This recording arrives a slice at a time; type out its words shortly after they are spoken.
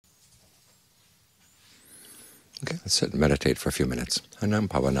Okay, let's sit and meditate for a few minutes. Anam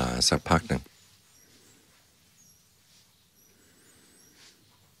Pavana Sapaknam.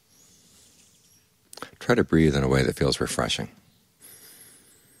 Try to breathe in a way that feels refreshing.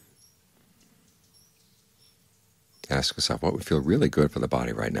 Ask yourself, what would feel really good for the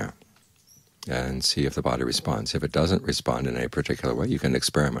body right now? And see if the body responds. If it doesn't respond in a particular way, you can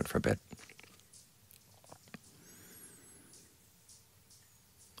experiment for a bit.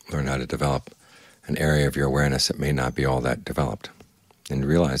 Learn how to develop an area of your awareness that may not be all that developed. And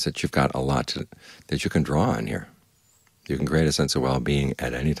realize that you've got a lot that you can draw on here. You can create a sense of well-being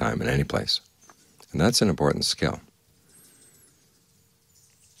at any time, in any place. And that's an important skill.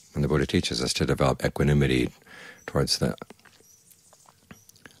 And the Buddha teaches us to develop equanimity towards the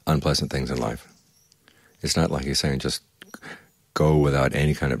unpleasant things in life. It's not like he's saying just go without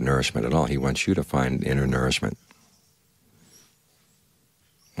any kind of nourishment at all. He wants you to find inner nourishment.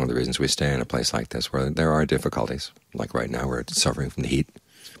 One of the reasons we stay in a place like this, where there are difficulties, like right now we're suffering from the heat,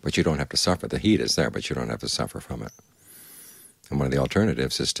 but you don't have to suffer. The heat is there, but you don't have to suffer from it. And one of the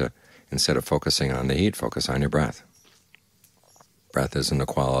alternatives is to, instead of focusing on the heat, focus on your breath. Breath isn't a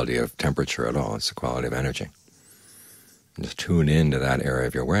quality of temperature at all. It's a quality of energy. And just tune into that area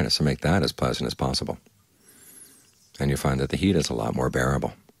of your awareness and make that as pleasant as possible. And you find that the heat is a lot more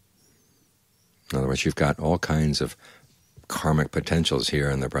bearable. In other words, you've got all kinds of karmic potentials here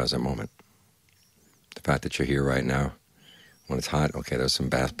in the present moment. The fact that you're here right now, when it's hot, okay, there's some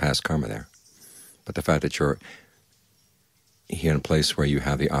past karma there. But the fact that you're here in a place where you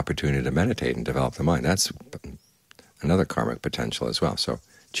have the opportunity to meditate and develop the mind, that's another karmic potential as well. So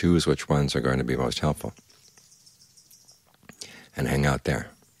choose which ones are going to be most helpful and hang out there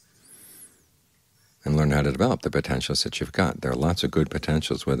and learn how to develop the potentials that you've got. There are lots of good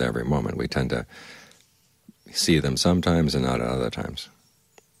potentials with every moment. We tend to see them sometimes and not at other times.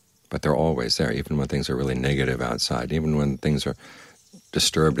 But they're always there, even when things are really negative outside, even when things are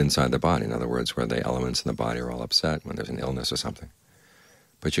disturbed inside the body, in other words, where the elements in the body are all upset, when there's an illness or something.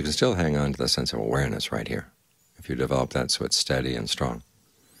 But you can still hang on to the sense of awareness right here, if you develop that so it's steady and strong.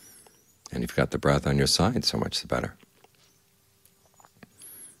 And you've got the breath on your side, so much the better.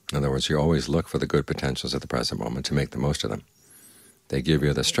 In other words, you always look for the good potentials at the present moment to make the most of them. They give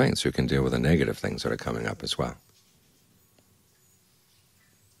you the strength so you can deal with the negative things that are coming up as well.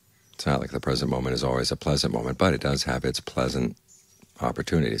 It's not like the present moment is always a pleasant moment, but it does have its pleasant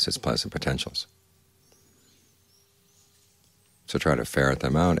opportunities, its pleasant potentials. So try to ferret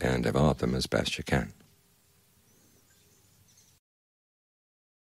them out and develop them as best you can.